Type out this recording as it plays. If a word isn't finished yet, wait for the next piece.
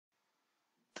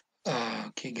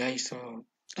Okay, guys, so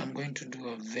I'm going to do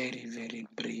a very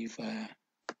brief of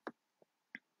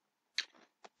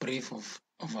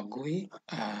a GUI,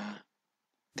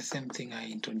 the same thing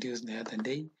I introduced the other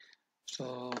day.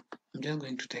 So I'm just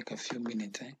going to take a few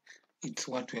minutes. It's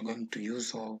what we're going to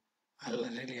use, so I'll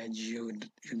really urge you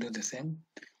you do the same.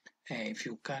 If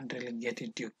you can't really get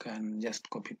it, you can just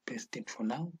copy paste it for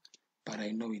now, but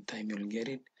I know with time you'll get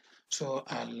it. So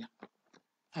I'll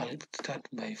start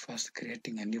by first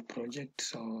creating a new project.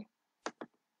 So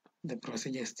the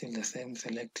procedure is still the same.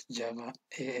 Select Java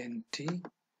ANT,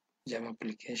 Java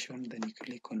application, then you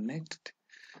click on next.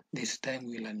 This time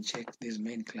we'll uncheck this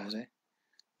main class.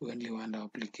 We only want our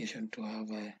application to have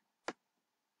a,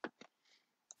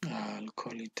 I'll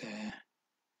call it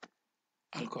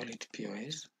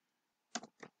POS.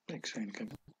 Like so in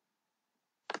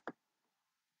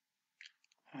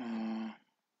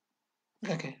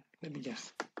okay, let me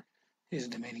just use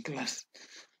the main class,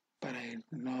 but I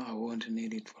know I won't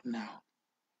need it for now.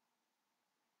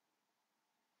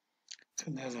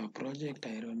 So that's our project.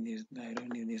 I don't need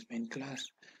this main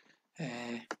class.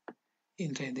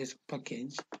 Inside this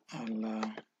package, I'll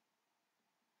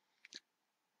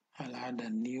add a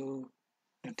new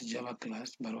not Java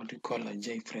class, but what we call a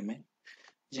JFrame.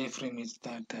 JFrame is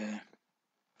that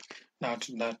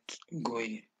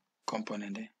GUI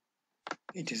component.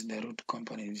 It is the root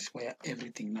component. It's where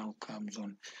everything now comes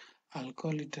on. I'll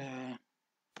call it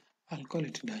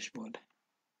dashboard.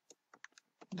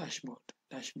 Dashboard.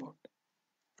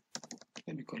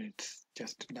 Let me call it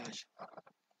just dash.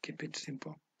 Keep it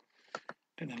simple.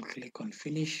 Then I'll click on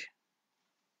finish.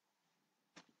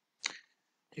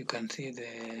 You can see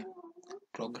the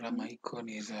program icon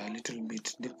is a little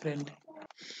bit different.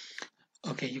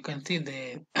 Okay, you can see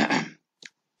the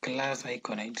class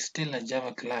icon. It's still a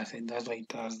Java class, and that's why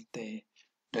it has the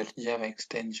 .java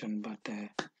extension, but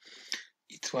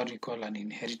it's what we call an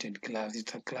inherited class.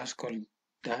 It's a class called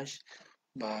dash,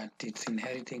 but it's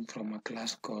inheriting from a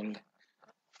class called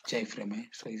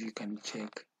JFrame. So if you can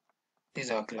check, this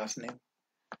is our class name.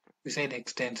 Beside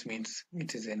extends means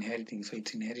it is inheriting, so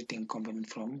it's inheriting component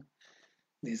from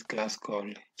this class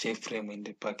called JFrame in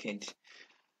the package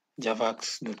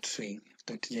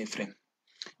javax.swing.jframe.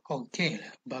 Okay,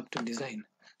 back to design.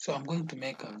 So I'm going to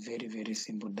make a very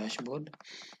simple dashboard.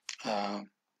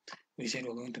 We said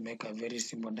we're going to make a very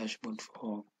simple dashboard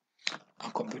for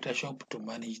a computer shop to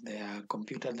manage their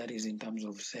computer, that is in terms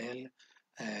of sale,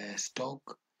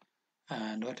 stock,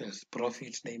 and what else,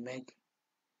 profits they make.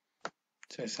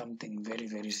 So something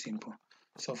very simple.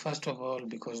 So first of all,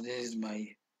 because this is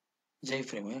my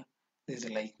JFrame, this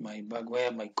is like my bag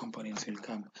where my components will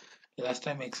come. Last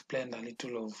time I explained a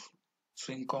little of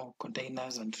swing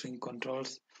containers and swing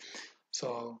controls.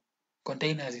 So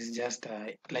containers is just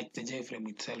like the JFrame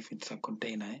itself, it's a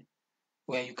container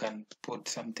where you can put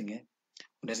something.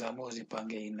 Unaweza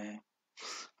uzipange in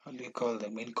how do you call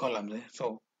them, in columns.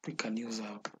 So we can use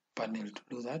a panel to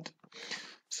do that.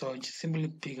 So just simply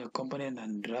pick a component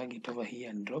and drag it over here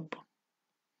and drop.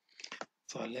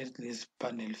 So I'll let this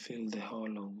panel fill the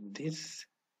whole of this,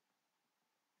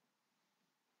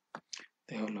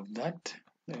 the whole of that,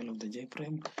 the whole of the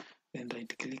JFrame. Then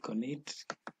right click on it,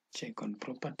 check on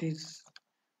properties.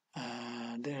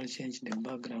 Then I'll change the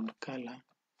background color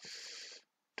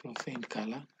to a faint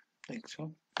color, like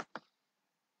so.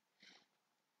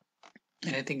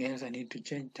 Anything else I need to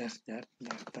change? Just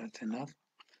that's enough.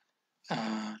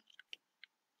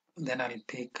 Then I'll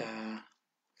pick.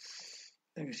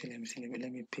 Let me see. Let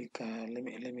me pick. Let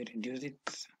me reduce it.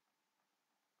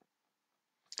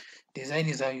 Design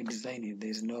is how you design it.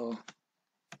 There's no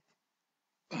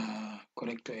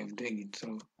correct way of doing it.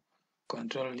 So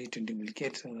control it to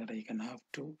duplicate so that I can have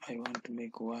two. I want to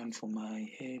make one for my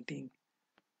heading,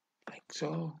 like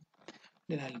so.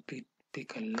 Then I'll pick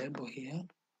a label here,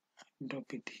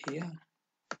 drop it here,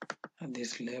 and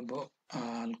this label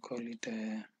I'll call it.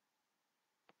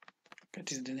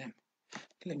 What is the name?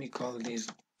 Let me call this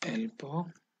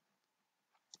ELPO.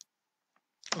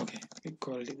 Okay, we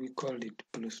called it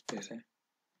blue space.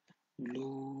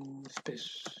 Blue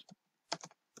space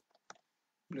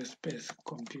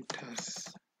computers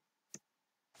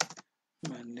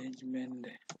management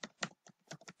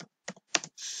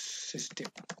system,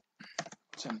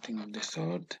 something of the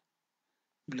sort.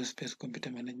 Blue space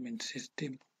computer management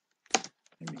system.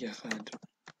 Let me just add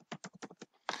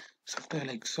software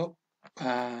like so.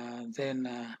 Then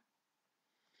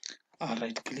I'll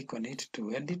right click on it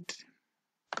to edit.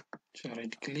 So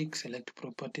right click, select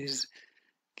properties,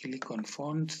 click on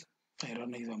fonts. I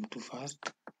don't know if I'm too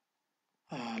fast.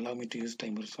 Allow me to use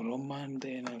Times Roman.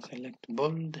 Then I'll select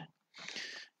bold.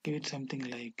 Give it something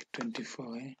like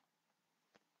 24.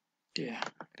 Yeah,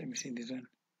 let me see this one.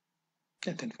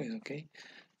 Yeah, 24 is okay.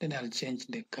 Then I'll change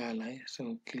the color.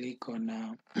 So click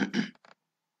on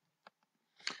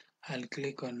I'll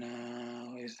click on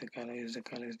where's the color? Is the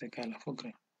color? Is the color?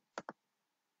 Foreground.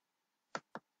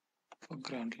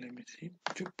 Foreground. Let me see.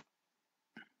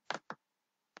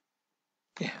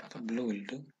 Yeah, the blue will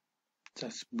do.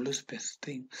 Just blue space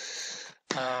thing.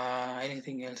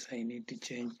 Anything else I need to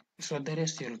change? So the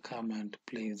rest you'll come and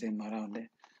play them around.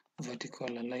 Vertical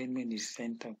alignment is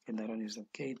center. Okay, that one is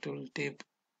okay. Tooltip.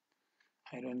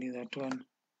 I don't need that one.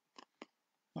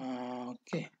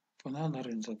 Okay. For now, that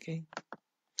one's okay.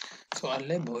 So a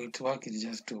label, its work is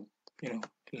just to,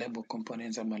 label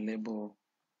components and a label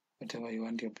whatever you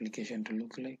want your application to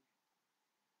look like.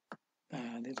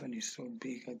 This one is so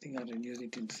big. I think I'll reduce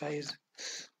it in size.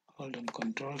 Hold on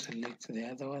Control, select the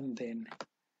other one, then you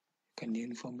can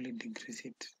uniformly decrease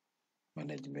it.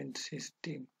 Management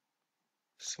system,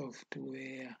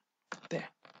 software, there.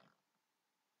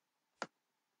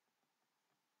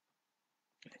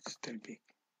 It's still big.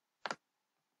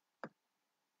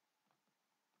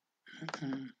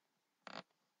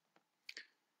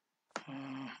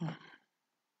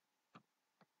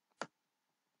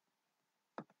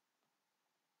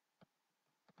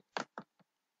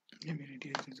 Let me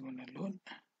reduce this one alone.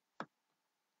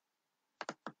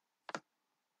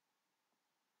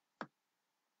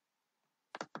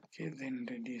 Okay, then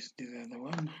reduce this other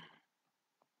one.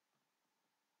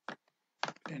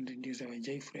 Then reduce our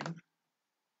J-frame.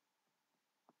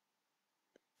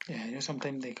 Yeah,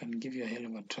 sometimes they can give you a hell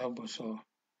of a trouble, so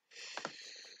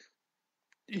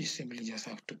you simply just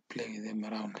have to play with them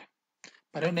around.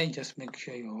 But then I just make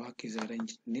sure your work is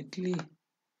arranged neatly,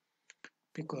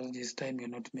 because this time you're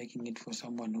not making it for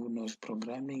someone who knows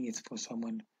programming, it's for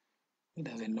someone who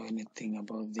doesn't know anything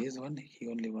about this one. He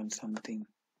only wants something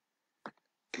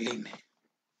clean.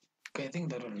 Okay, I think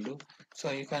that will do.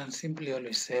 So you can simply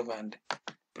always save and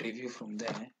preview from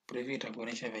there. Preview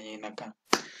itakuonyesha venye inakaa.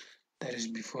 That is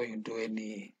before you do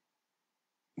any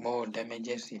more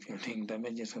damages. If you're doing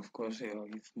damages, of course,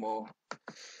 it's more.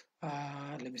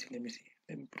 Let me see. Let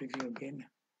me preview again.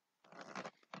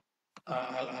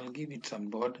 I'll give it some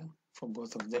border for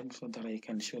both of them so that I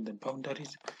can show the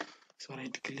boundaries. So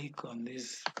right click on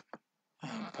this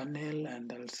panel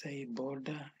and I'll say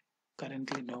border.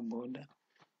 Currently no border.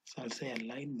 So I'll say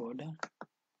align border.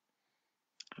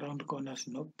 Round corners,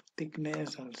 no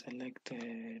thickness. I'll select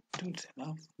tools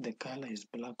enough. The color is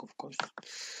black, of course.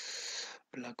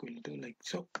 Black will do like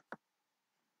so. I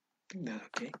think that's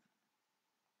okay.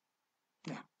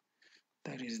 No,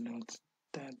 that is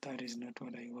not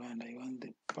what I want. I want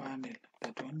the panel,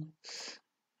 that one.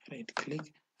 Right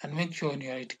click and make sure when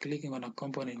you're right clicking on a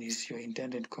component is your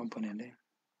intended component,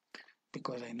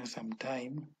 because I know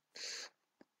sometime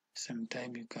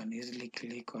you can easily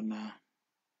click on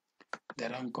the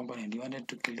wrong component. You wanted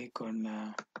to click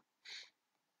on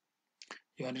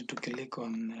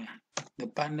the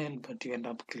panel, but you end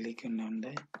up clicking on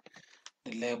the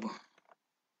label.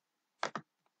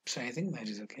 So I think that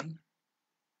is okay.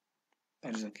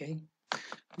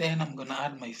 Then I'm gonna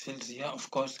add my fields here. Of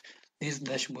course, this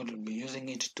dashboard will be using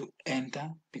it to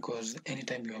enter, because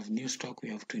anytime you have new stock, we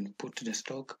have to input the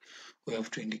stock. We have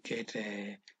to indicate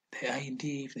the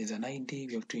ID. If there's an ID,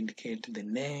 we have to indicate the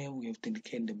name. We have to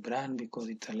indicate the brand because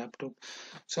it's a laptop.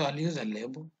 So I'll use a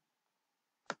label.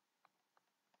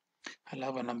 I'll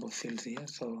have a number of fields here.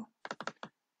 So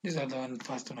this other one,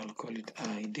 first one, I'll call it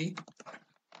ID.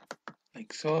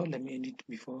 Like so. Let me edit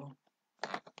before.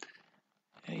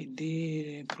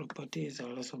 ID properties.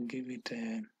 I'll also give it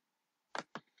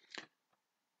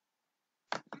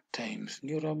times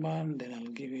New Roman, then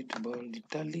I'll give it bold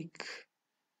italic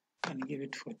and give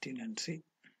it 14 and see.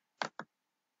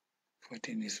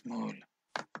 14 is small.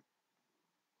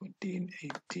 14,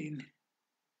 18,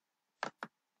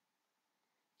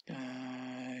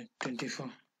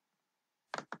 24.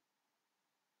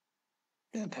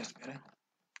 Yeah, that's better.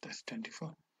 That's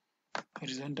 24.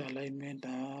 Horizontal alignment,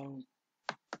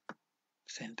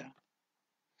 center.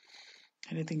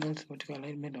 Anything else? Vertical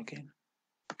alignment, okay.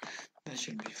 That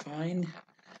should be fine.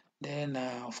 Then,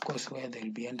 of course, where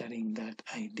they'll be entering that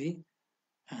ID.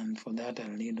 And for that, I'll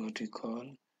need what we call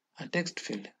a text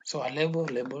field. So a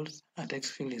labels, a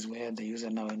text field is where the user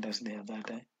now enters their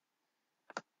data.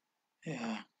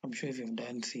 Yeah, I'm sure if you've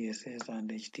done CSS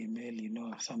and HTML, you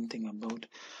know something about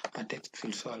a text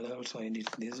field. So I'll also edit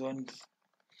these ones.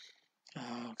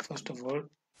 First of all,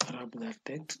 wrap that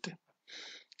text.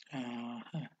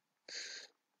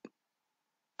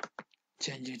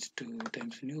 Change it to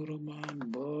Times New Roman,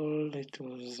 bold. It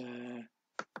was,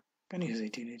 can use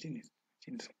 18, 18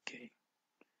 is okay.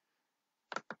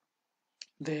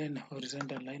 Then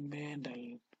horizontal alignment,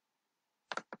 I'll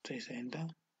press enter.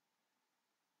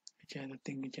 Which other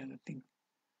thing?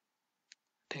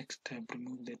 Text, I've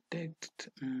removed the text.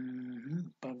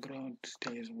 Background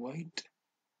stays white.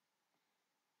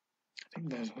 I think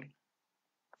that's all.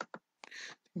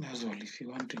 That's all. If you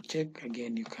want to check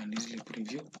again, you can easily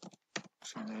preview.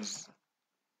 So that's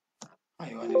how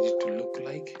I wanted it to look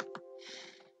like.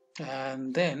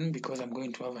 And then, because I'm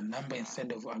going to have a number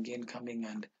instead of again coming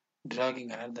and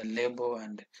dragging another label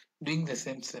and doing the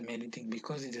same editing,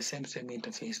 because it's the same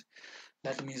interface,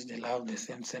 that means they'll have the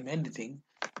same editing.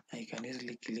 I can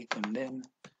easily click on them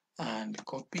and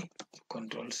copy,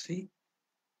 Control C,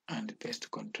 and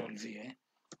paste Control V,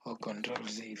 or Control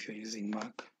Z if you're using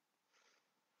Mac.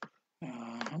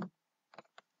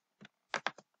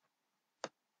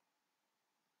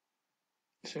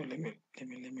 So let me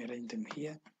arrange them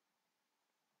here.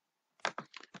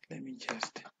 Let me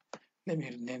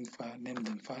name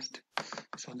them first.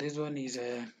 So this one is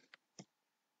a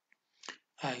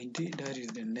ID, that is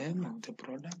the name of the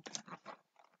product.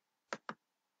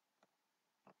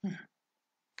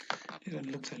 This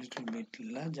one looks a little bit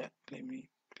larger. Let me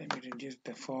reduce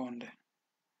the font.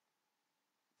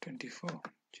 24.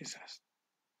 Jesus.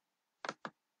 I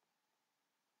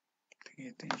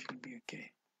think it should be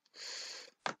okay.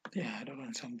 Yeah, I don't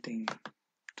want something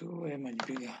too much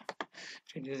bigger.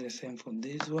 Reduce the same for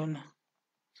this one.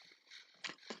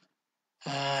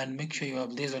 And make sure you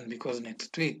have this one, because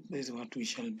next week this is what we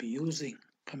shall be using.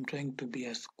 I'm trying to be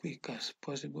as quick as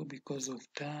possible because of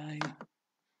time.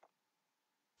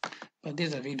 But this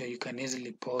is a video you can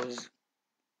easily pause,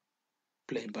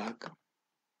 playback.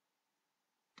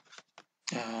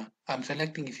 I'm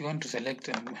selecting, if you want to select,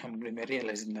 I'm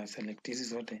realizing now select, this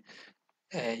is what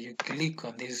you click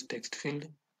on this text field,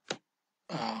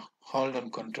 hold on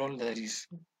control, that is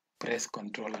press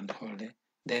control and hold it,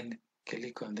 then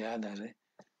click on the others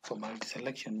for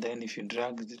multi-selection. Then if you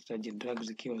drag the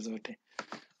keywords out.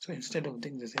 So instead of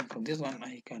doing the same for this one,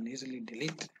 I can easily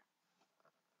delete.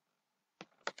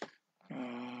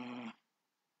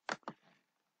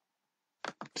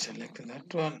 Select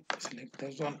that one, select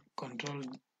this one, Control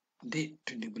D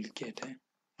to duplicate.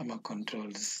 I'm a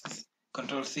Control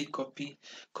C copy,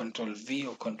 Control V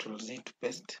or Control Z to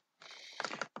paste.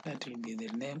 That will be the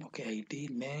name. Okay, ID,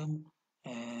 name,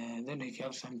 and then we can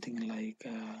have something like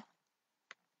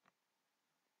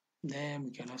name.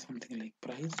 We can have something like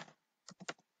price.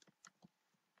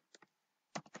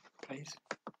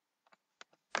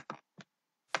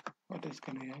 What else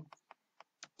can we have?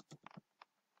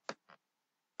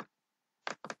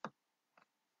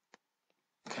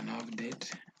 Can have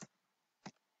date.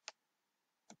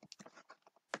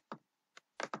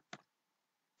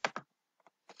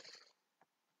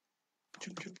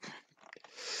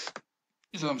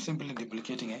 So I'm simply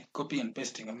duplicating, copy and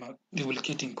pasting. I'm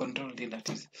duplicating Control D, that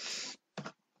is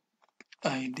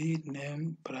ID,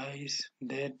 name, price,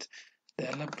 date,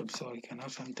 the laptop. So I can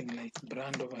have something like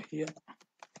brand over here.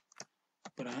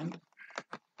 Brand.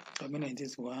 I mean, it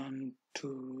is 1,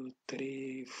 2,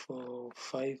 3, 4,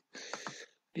 5.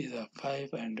 These are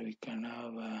 5, and we can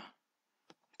have. I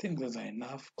think those are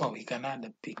enough. Oh, we can add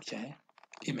a picture,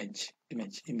 image.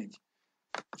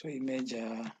 So image,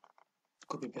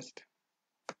 copy paste.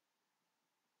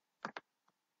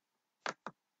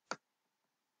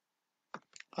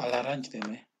 I'll arrange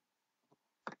them.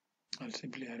 I'll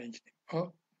simply arrange them.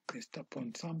 Oh, messed up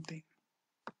on something.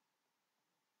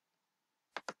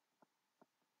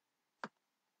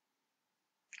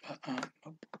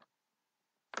 Nope.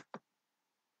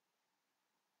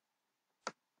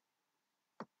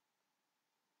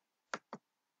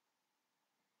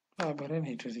 But then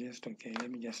it was just okay. Let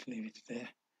me just leave it there.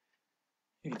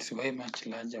 It's way much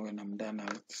larger. When I'm done,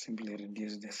 I'll simply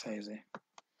reduce the size.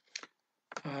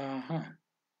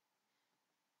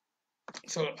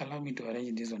 So allow me to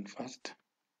arrange this one first.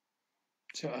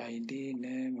 So ID,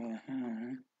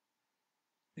 name,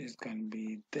 this can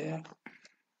be there.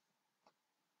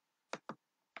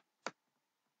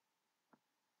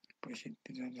 Push it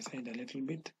to the other side a little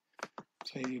bit.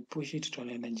 So if you push it to an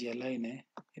energy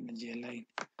line,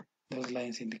 those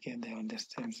lines indicate they're on the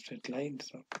same straight line.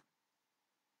 So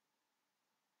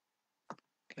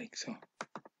like so.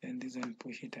 Then this one,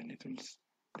 push it a little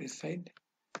this side.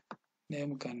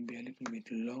 Name can be a little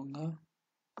bit longer.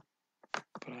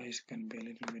 Price can be a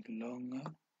little bit longer.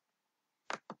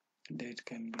 Date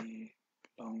can be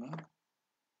longer.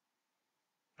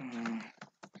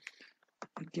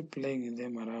 You keep playing with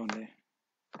them around there.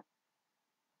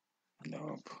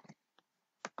 Nope.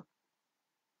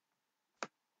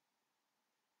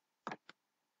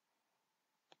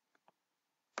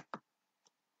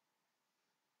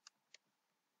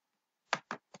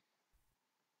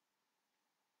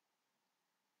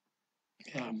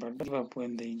 Yeah, but give up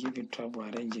when they give you trouble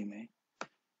arranging,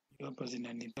 hapo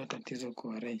zinanipa tatizo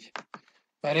kuarrange.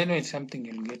 But anyway, it's something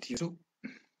you'll get used to.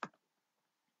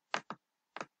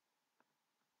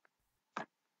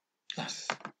 Yes.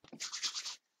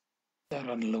 That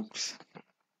one looks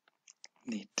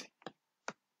neat.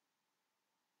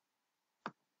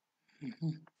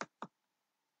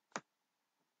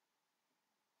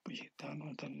 Push it down a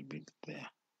little bit there.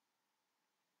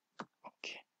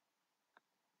 Okay.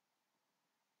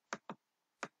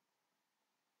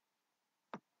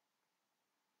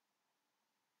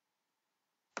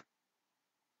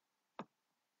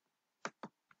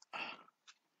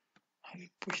 I'll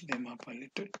push them up a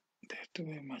little. They're too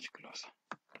very much closer,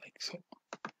 like so.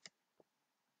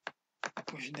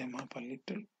 Push them up a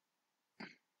little,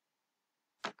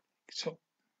 like so.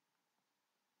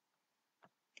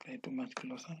 They're too much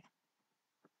closer.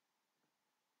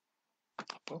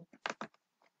 Up.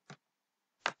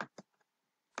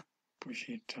 Push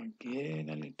it again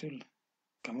a little.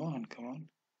 Come on, come on.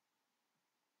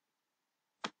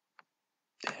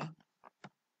 There.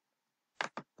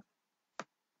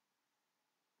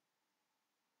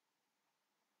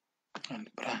 And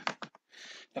brand.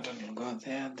 That one will go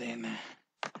there. Then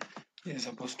this is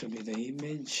supposed to be the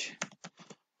image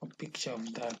or picture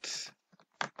of that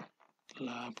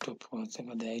laptop,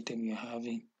 whatever the item you're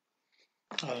having.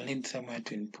 I'll need somewhere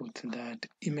to input that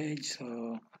image.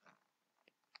 So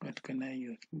what can I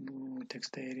use?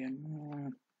 Text area.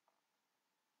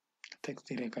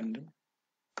 Text area can do.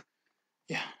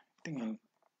 Yeah, I think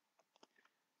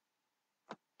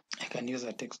I can use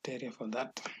a text area for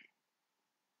that.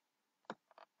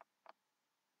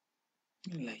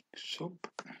 Like so.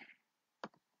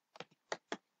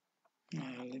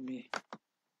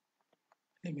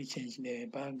 Let me change the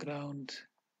background.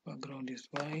 Background is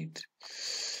white.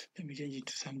 Let me change it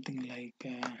to something like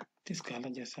this color,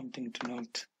 just something to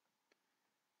note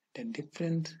the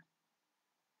difference.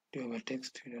 Do you have a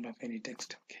text? You don't have any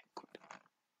text. Okay, good.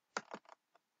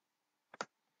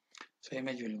 So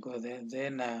image will go there.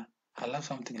 Then I'll have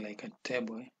something like a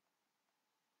table.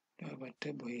 Do I have a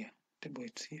table here? Table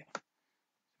it's here.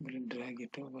 I'm going to drag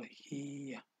it over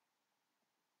here.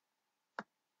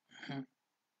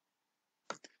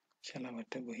 Shall have a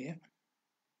table here.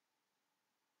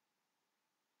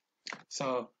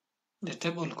 So the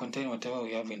table will contain whatever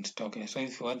we have in stock. So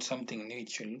if you add something new,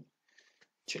 it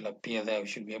should appear there. We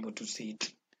should be able to see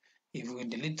it. If we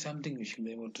delete something, we should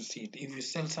be able to see it. If we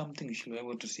sell something, we should be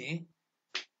able to see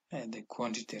the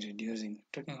quantity reducing.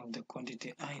 Talking of the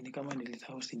quantity, ni kama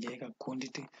nilisahau sijaeka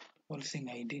quantity, pulsing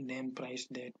ID, name, price,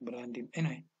 date, brand.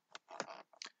 Anyway,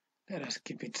 let us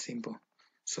keep it simple.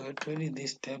 So to edit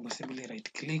this table, simply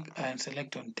right click and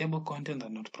select on table content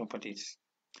and not properties.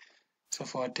 So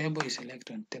for a table, you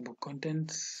select on table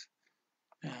contents,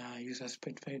 user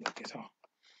specified. Okay, so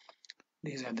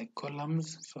these are the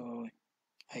columns. So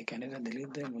I can either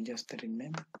delete them or just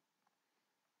rename.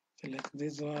 Select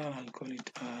this one, I'll call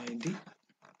it ID.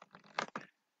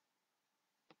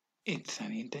 It's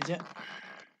an integer.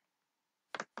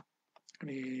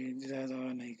 This other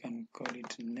one I can call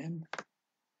it name.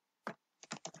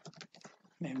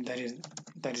 Name that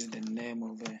is the name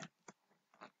of a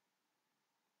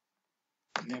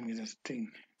name is a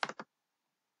string.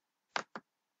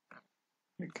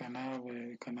 We can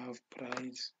have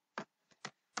price.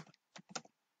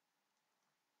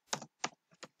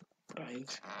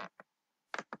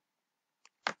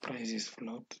 Price is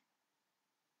float.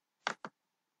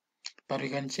 But we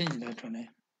can change that one.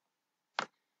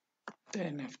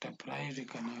 Then after price we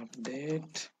can have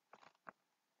date.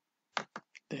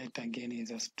 Date again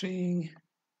is a string.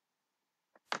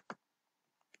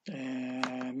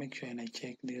 Make sure and I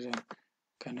check this one.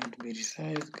 Cannot be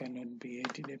resized, cannot be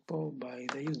editable by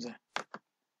the user.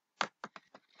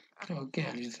 Okay,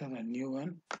 I'll insert a new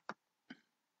one.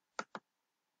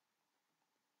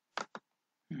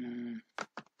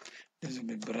 This will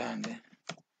be brand.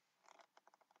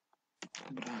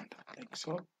 Brand, like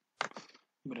so.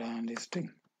 Brand is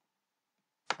string.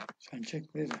 So I'll check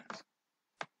this one.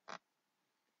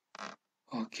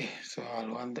 Okay, so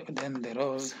I'll want then the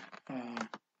rows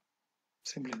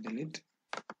simply delete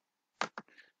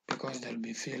because they'll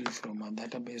be filled from a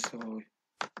database, so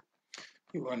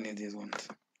you won't need these ones.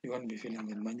 You won't be filling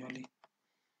them manually.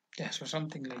 Yeah, so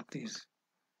something like this.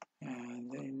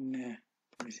 Then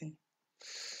let me see.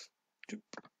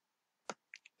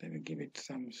 Let me give it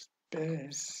some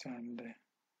space and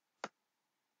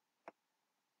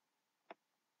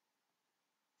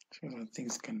so that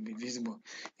things can be visible.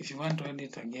 If you want to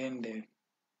edit again the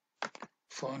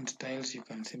font styles, you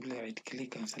can simply right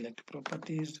click and select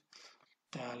properties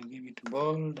I'll give it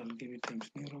bold, I'll give it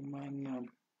times New Roman,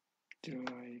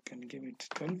 I can give it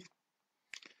 12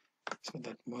 so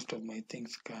that most of my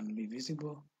things can be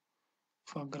visible.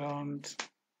 Foreground,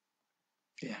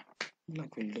 yeah,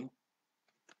 black will do.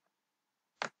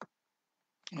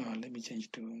 Let me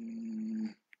change to,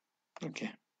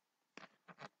 okay,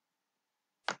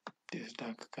 this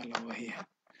dark color over here.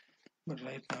 But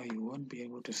right now you won't be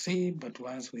able to see, but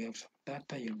once we have some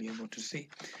data, you'll be able to see.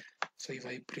 So if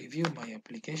I preview my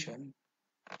application,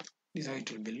 this is how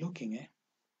it will be looking.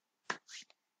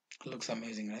 Looks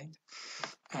amazing, right?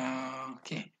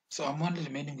 Okay, so I'm only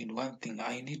remaining with one thing.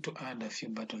 I need to add a few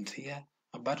buttons here.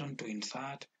 A button to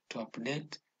insert, to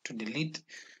update, to delete,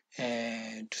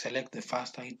 to select the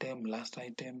first item, last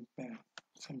item,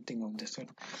 something of the sort.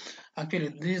 Actually,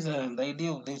 this the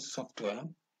idea of this software.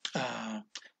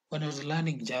 When I was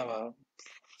learning Java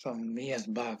some years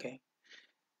back,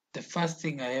 the first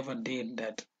thing I ever did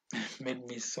that made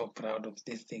me so proud of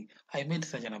this thing, I made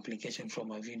such an application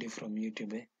from a video from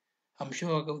YouTube. I'm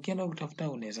sure ukienda kutafuta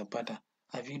unaweza pata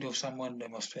a video of someone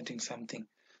demonstrating something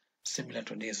similar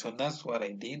to this. So that's what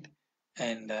I did,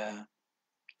 and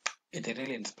it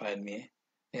really inspired me.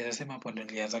 Naweza sema hapo ndo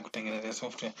nilianza kutengeneza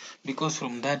software because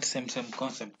from that same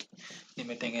concept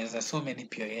nimetengeneza so many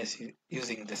POS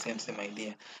using the same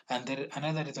idea. And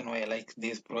another reason why I like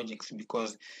these projects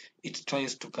because it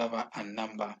tries to cover a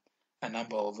number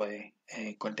of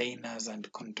containers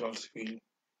and controls we'll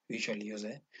usually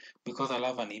use. Because I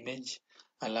love an image,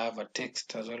 I love a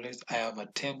text as always, I have a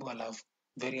table, I love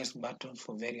various buttons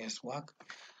for various work.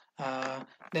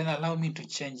 Then allow me to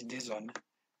change this one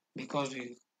because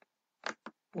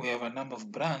we have a number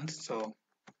of brands. So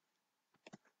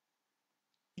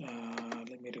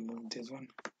let me remove this one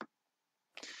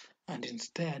and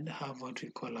instead have what we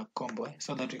call a combo,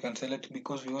 so that we can select,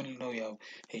 because we only know we have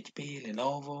HP,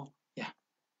 Lenovo, yeah.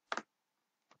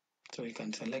 So we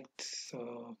can select,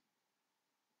 so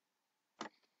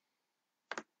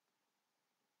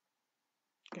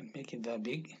you can make it that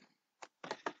big.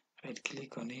 Right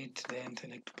click on it, then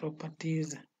select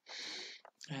properties.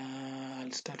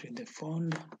 I'll start with the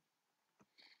font,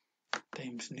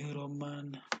 times New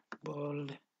Roman,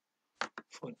 bold,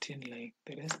 14 like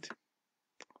the rest.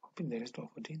 Hoping the rest of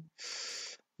 14.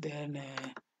 Then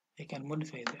I can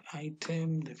modify the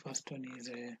item. The first one is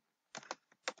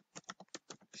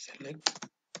select.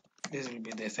 This will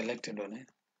be the selected one.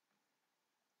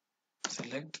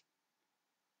 Select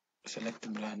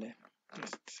brand.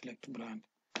 Just select brand.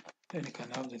 Then you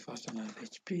can have the first one as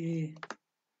HP.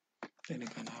 Then you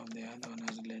can have the other one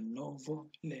as Lenovo.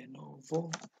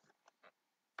 You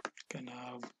can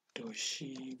have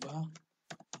Toshiba.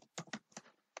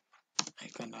 I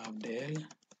can have Dell.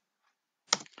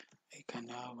 I can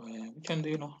have which one do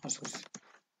you know? Asus.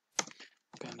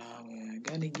 I can have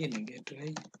Gani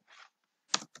Gateway.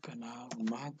 I can have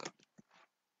Mac.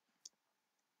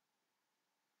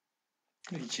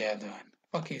 Which other one?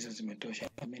 Okay, so zimetosha.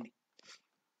 Many.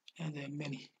 And there are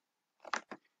many.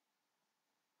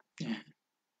 Yeah.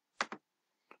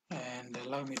 And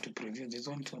allow me to preview this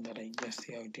one so that I just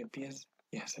see how it appears.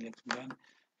 Yeah, select brand.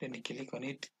 Then you click on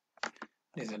it.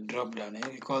 There's a drop down.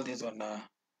 We call this one a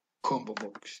combo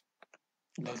box.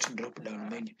 Not drop down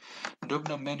menu. Drop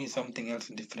down menu is something else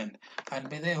different. And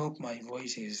by the way, I hope my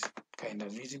voice is kind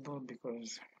of visible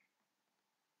because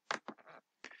I'm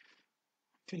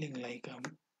feeling like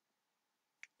I'm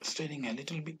straining a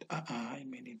little bit. I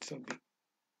made it so big.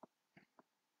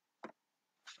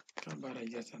 How about I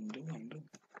just undo.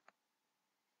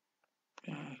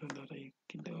 So that I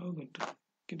kidogo tu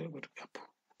hapo.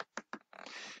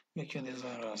 Make sure these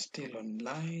are still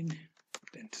online.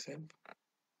 Then save.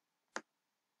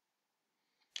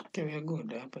 Okay, we are good.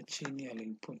 Hapa chini I'll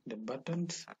input the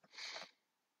buttons.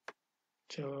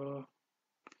 So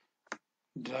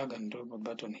drag and drop a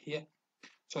button here.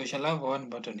 So I shall have one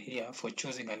button here for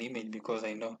choosing an image because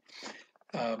I know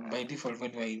by default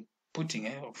when we're putting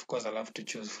of course I'll have to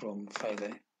choose from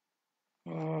file.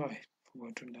 Oh, I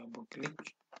forgot to double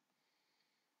click.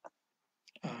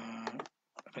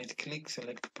 Right click,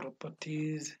 select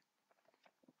properties.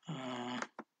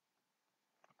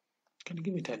 Can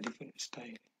give it a different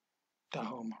style.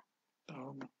 Tahoma.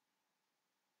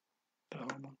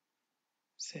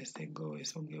 Sesego.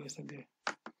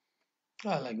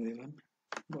 I like this one.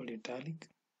 Bold italic.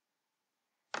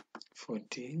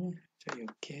 14.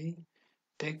 Okay.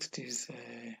 Text is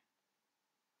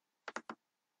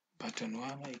button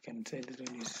 1. I can say this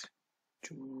one is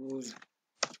choose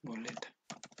small letter.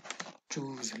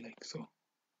 Choose like so.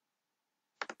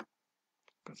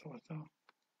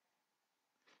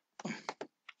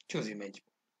 Choose image.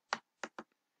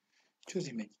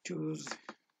 Choose.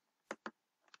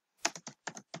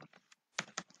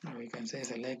 we can say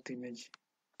select image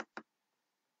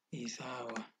is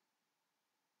our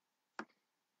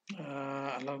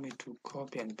allow me to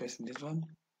copy and paste this one,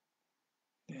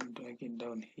 then drag it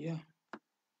down here,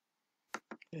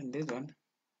 then this one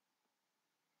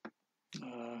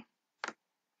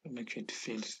make sure it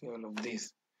fills all of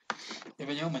this.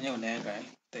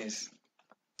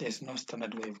 There's no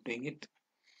standard way of doing it.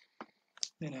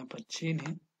 Then hapa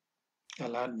chini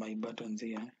I'll add my buttons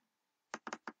here.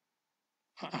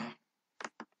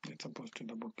 It's supposed to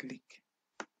double click.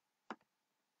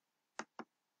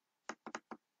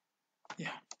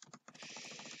 Yeah.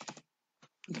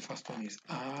 The first one is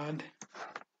add.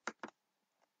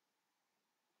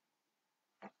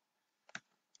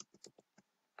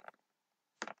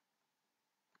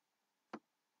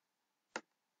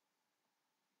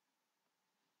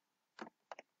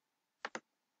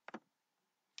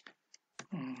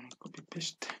 Copy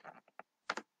paste.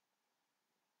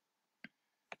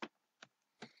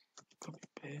 Copy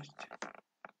paste.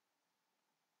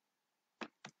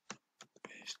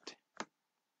 Paste.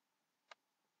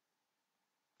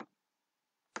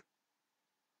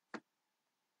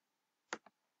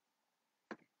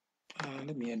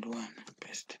 Let me add one.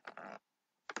 Paste.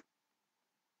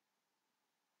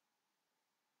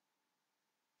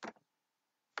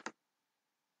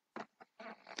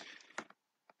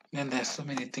 Then there's so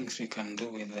many things we can do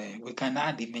with it. We can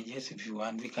add images if you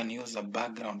want. We can use a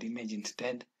background image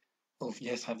instead of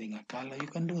just having a color. You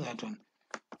can do that one.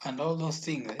 And all those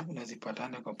things, unazipata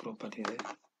under kwa properties.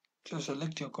 So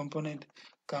select your component,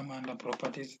 come under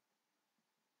properties.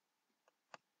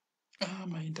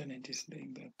 My internet is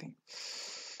doing that thing.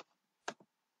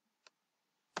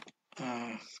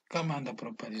 Come under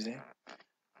properties.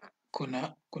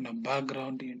 Kuna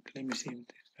background. Let me see if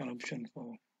there's an option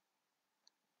for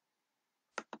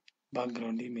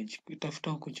background image.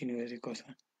 Utafuta huku chini huwezi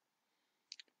kosa.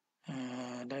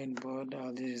 Line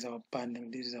border. This is our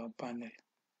panel. This is our panel.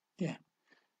 Yeah.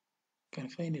 You can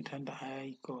find it under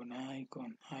icon.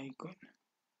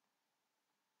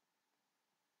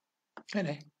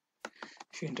 Anyway,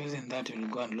 if you're interested in that, you'll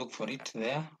go and look for it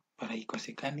there. But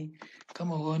haikosekani.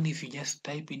 Kama huoni, if you just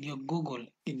type in your Google,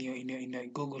 in your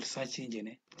Google search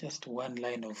engine, just one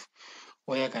line of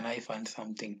where can I find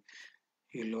something,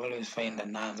 you'll always find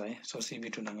an answer. So see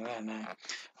vitu nangana.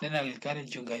 Then I'll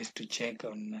encourage you guys to check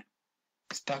on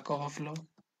Stack Overflow.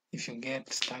 If you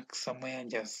get stuck somewhere,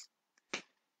 just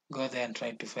go there and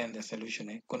try to find the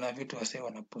solution. Kuna vitu wase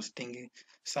wanapostingi,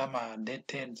 some are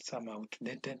dated, some are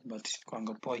outdated, but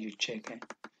kwangapo you check.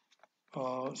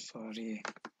 Oh, sorry.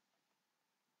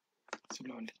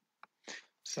 Slowly.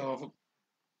 So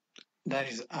that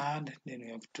is add. Then we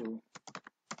have to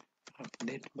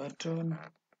update button.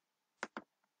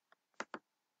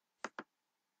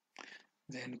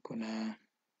 Then kuna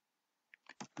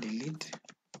delete.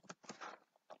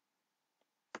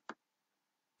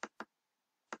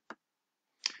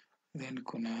 Then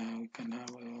kuna we can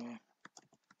have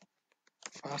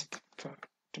first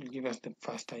to give us the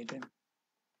first item.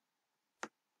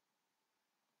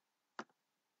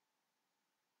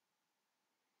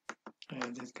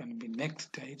 This can be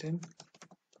next item.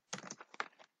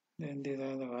 Then this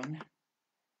other one.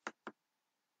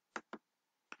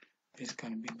 This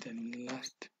can be the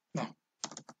last. No,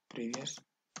 previous.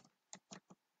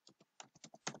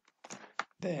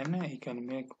 Then I can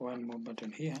make one more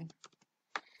button here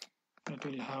that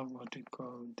will have what we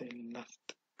call the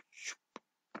last.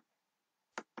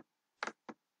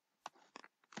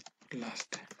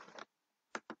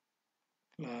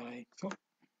 Like so.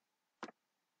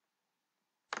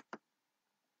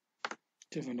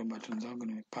 Different buttons are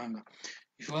going to panga.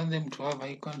 If you want them to have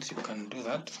icons, you can do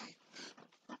that.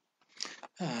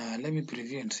 Let me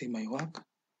preview and see my work.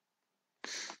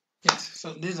 Yes,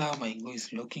 so this is how my GUI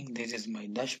is looking. This is my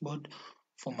dashboard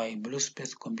for my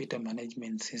BlueSpace computer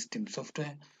management system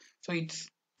software. So it's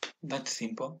that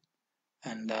simple,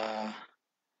 and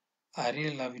I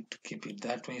really love it to keep it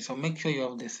that way. So make sure you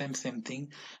have the same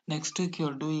thing. Next week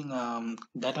you're doing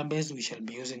database. We shall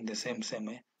be using the same.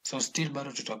 So still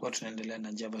bado tutakuwa tunaendelea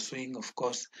na Java Swing, of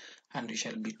course, and we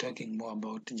shall be talking more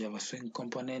about Java Swing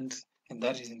components, and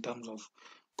that is in terms of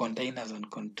containers and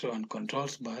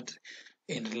controls, but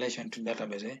in relation to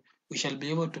database, we shall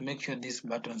be able to make sure these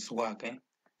buttons work.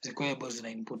 Zikuwe able to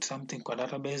input something kwa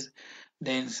database,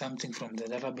 then something from the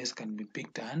database can be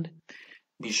picked and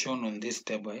be shown on this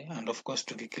table. And of course,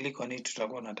 to click on it,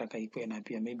 tutakuwa nataka ikuwe na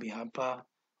pia maybe hapa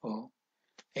or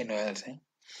anywhere else.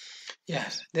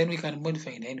 Yes, then we can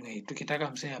modify in any way.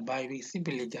 Tukitaka msee buy, we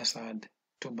simply just add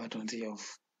 2 buttons here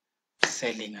of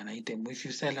selling an item. If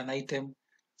you sell an item,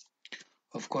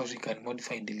 of course we can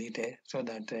modify delete so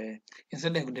that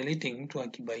instead of deleting mtu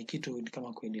akibai kitu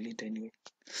kama delete anyway.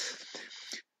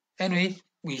 Anyway,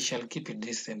 we shall keep it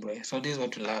this same way. So this is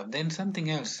what we'll have. Then something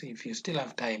else, if you still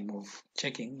have time of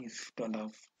checking, if you don't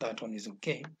have that one is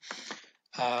okay.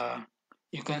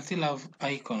 You can still have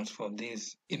icons for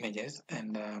these images,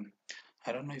 and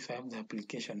I don't know if I have the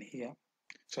application here.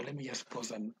 So let me just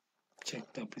pause and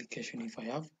check the application if I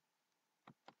have.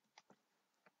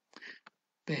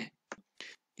 There,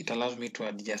 it allows me to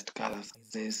adjust colors.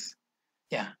 This,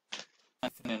 yeah,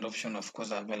 and option of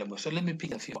course are available. So let me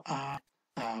pick a few.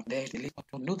 There, to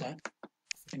do that,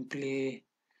 simply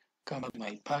come to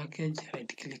my package,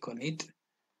 right click on it,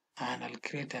 and I'll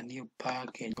create a new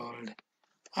package called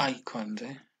icons.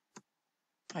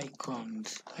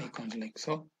 Icons like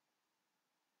so.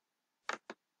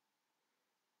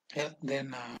 Yeah,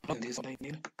 then this is what I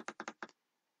need.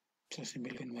 So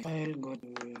simply in my file, go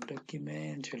to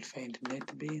document, you'll find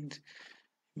NetBeans.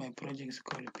 My project is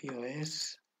called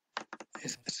POS,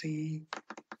 SC,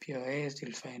 POS,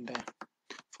 you'll find a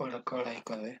folder called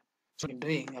icons. So what I'm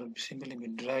doing, I'll simply be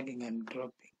dragging and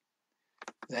dropping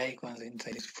the icons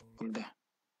inside this folder.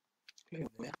 Let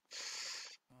me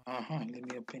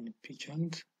open the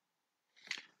pigeons.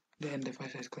 Then the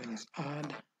first icon is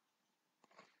add.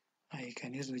 I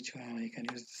can use which one? I can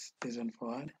use this one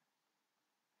for add.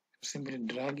 Simply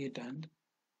drag it and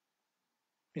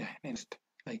yeah, next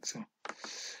like so.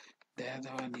 The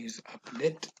other one is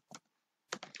update,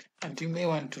 and you may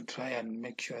want to try and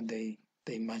make sure they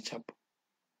match up.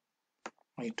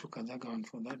 I took another one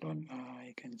for that one.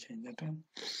 I can change that one.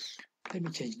 Let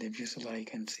me change the view so that I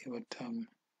can see what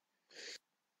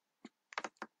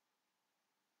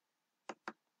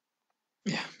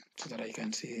yeah, so that I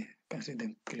can see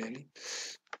them clearly.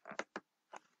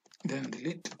 Then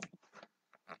delete.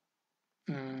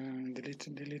 Delete.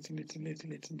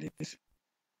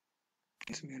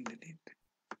 This will delete.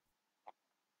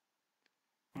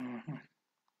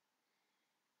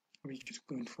 Which is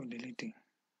good for deleting.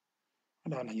 I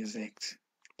don't want to use X.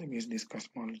 Let me use this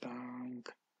small tank,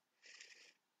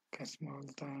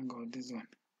 or this one.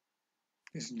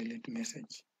 This delete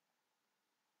message.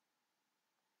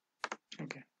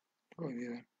 Okay, go with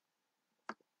that.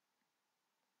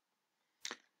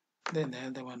 Then the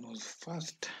other one was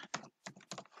fast.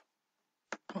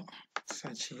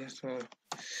 Search here, so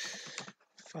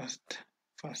fast.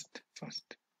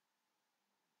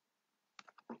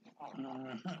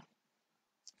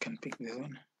 Can pick this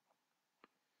one.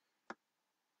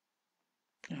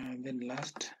 Then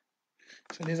last.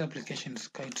 So this application is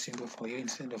quite simple for you.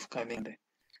 Instead of coming and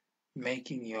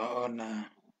making your own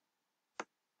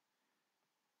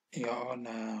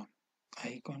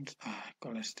icons. I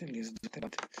can still use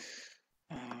that.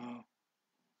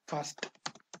 First.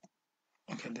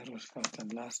 Okay, that was first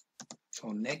and last.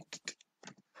 So next.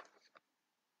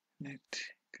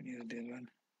 Can use this one.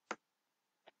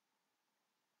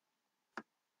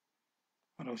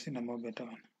 But I've seen a more better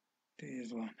one.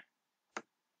 This one.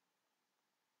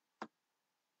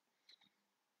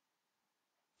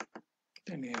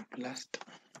 Then we have last.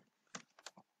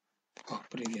 Oh,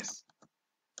 previous.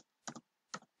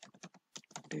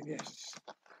 Let me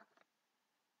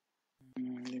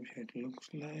see what it looks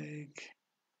like.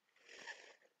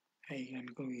 I can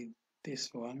go with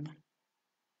this one.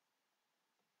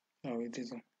 Or with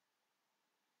this one.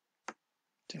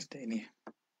 Just any.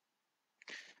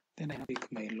 Then I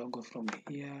pick my logo from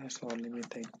here. So let me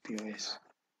type POS.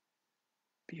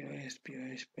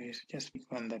 Just pick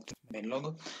one that's my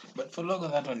logo. But for logo,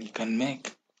 that one you can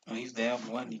make. Or if they have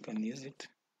one, you can use it.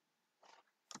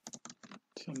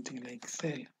 Something like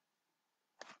cell.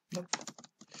 Nope.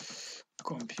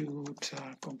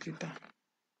 Computer.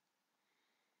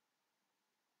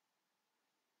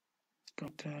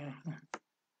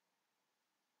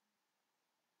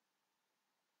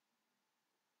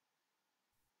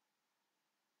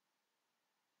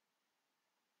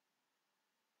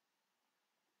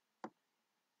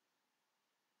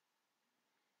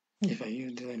 If I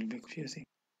use this, it will be confusing.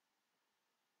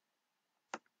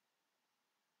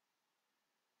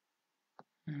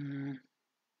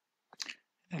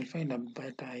 I'll find a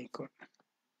better icon.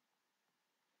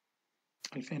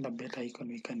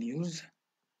 We can use.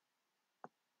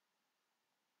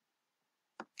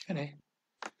 Anyway,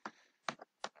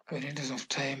 for the interest of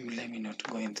time, let me not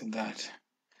go into that.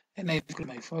 And I put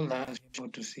my folder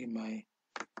to see my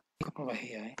icon over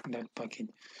here in that package.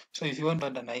 So if you want to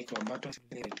add an icon button,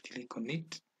 click on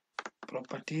it,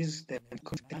 properties, then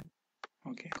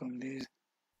okay, on these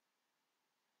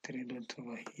 3 dots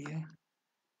over here.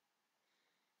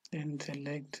 Then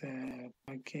select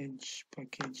package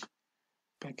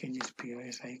is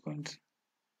POS icons.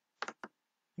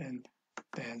 then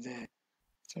they're there.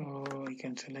 So you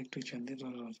can select which one. This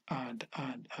was add.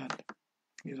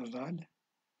 This was add.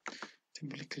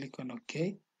 Simply click on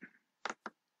OK.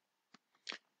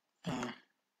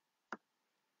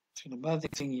 So the bad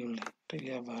thing, you'll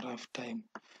really have a rough time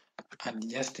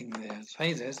adjusting the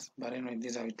sizes, but anyway,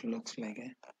 this is how it looks like.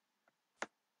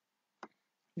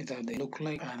 This is how they look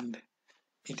like, and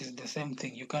it is the same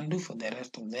thing you can do for the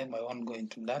rest of them. I won't go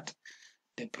into that.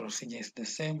 The procedure is the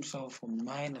same. So for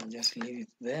mine, I'll just leave it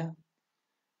there.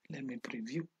 Let me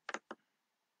preview.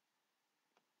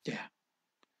 Yeah.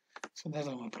 So that's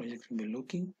how my project will be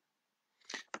looking.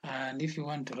 And if you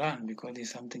want to run, because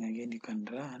it's something again you can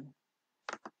run,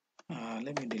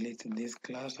 let me delete this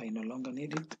class. I no longer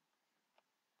need it.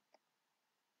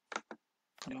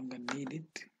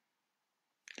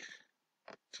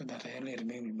 So that I only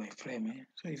remain with my frame.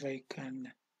 So if I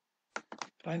can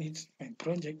run it, my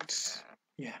projects,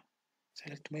 yeah,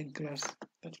 select main class.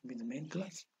 That will be the main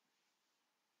class.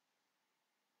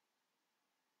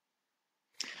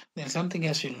 Then something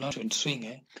else you'll note with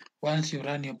Swing. Once you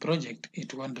run your project,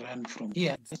 it won't run from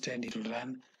here. Instead, it will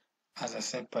run as a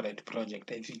separate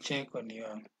project. If you check on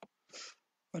your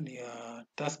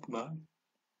taskbar,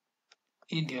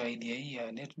 in your IDE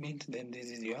here, NetBeans, then this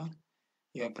is your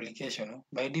application.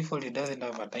 By default, it doesn't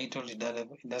have a title, it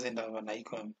doesn't have an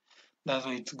icon. That's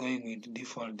why it's going with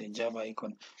default the Java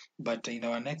icon. But in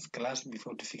our next class,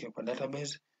 before to figure out a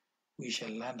database, we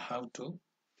shall learn how to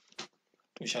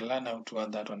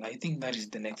add that one. I think that is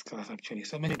the next class actually.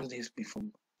 So maybe do this before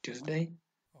Tuesday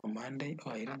or Monday.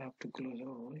 Oh, I don't have to close.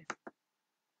 Oh,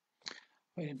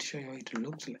 I need to show you how it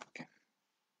looks like.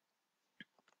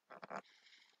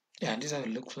 Yeah, this is how it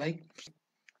looks like.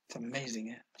 It's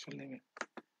amazing. So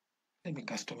let me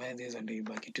customize this and do it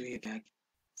back to it.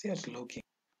 See how it's looking.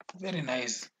 Very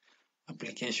nice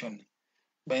application.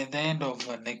 By the end of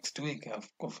next week,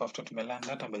 after to learn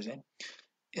database,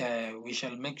 we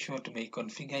shall make sure to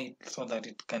configure it so that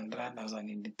it can run as an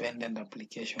independent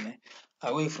application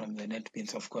away from the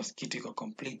NetBeans, of course, Kitiko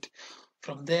complete.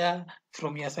 From there,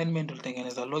 from your assignment, you'll take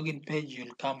as a login page,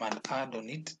 you'll come and add on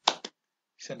it.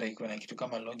 So that you can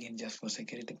come and log in just for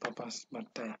security purpose, but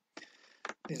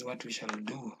this is what we shall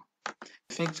do.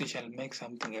 In fact, we shall make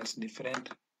something else different.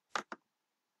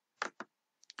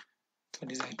 So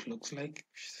this is how it looks like.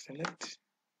 Select.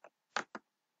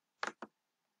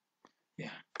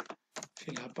 Yeah.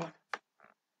 Fill up.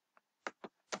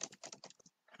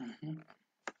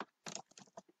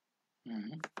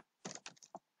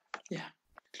 Yeah,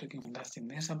 it's looking fantastic.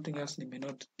 There's something else you may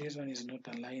not. This one is not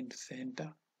aligned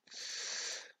center.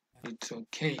 It's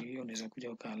okay. Hiyo unaweza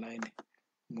kuja uka-align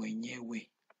mwenyewe.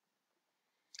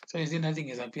 So you see nothing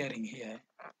is appearing here.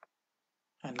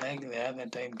 Unlike the other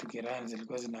time tukirun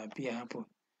zilikuwa zina-appear hapo.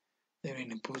 Then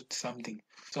when you put something.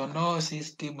 So no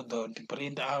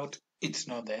system.print out, it's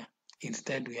not there.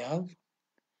 Instead we have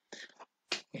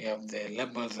the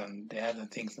labels and the other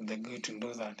things and the GUI to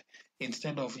do that.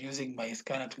 Instead of using my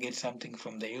scanner to get something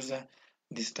from the user,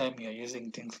 this time you're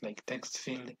using things like text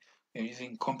field, you're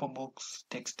using combo box,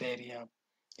 text area,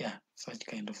 yeah, such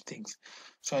kind of things.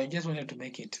 So I just wanted to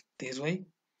make it this way.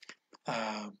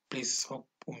 Please hope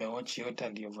umewatch yote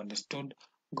and you've understood.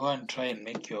 Go and try and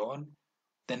make your own.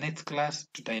 The next class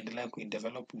tutaendelea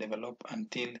develop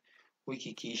until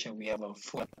wiki ikiisha we have a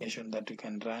full application that we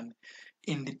can run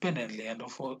independently and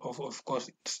of course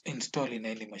install in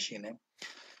any machine.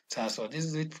 So this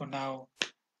is it for now.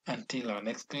 Until our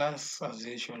next class, as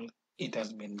usual, it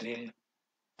has been real.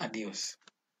 Adios.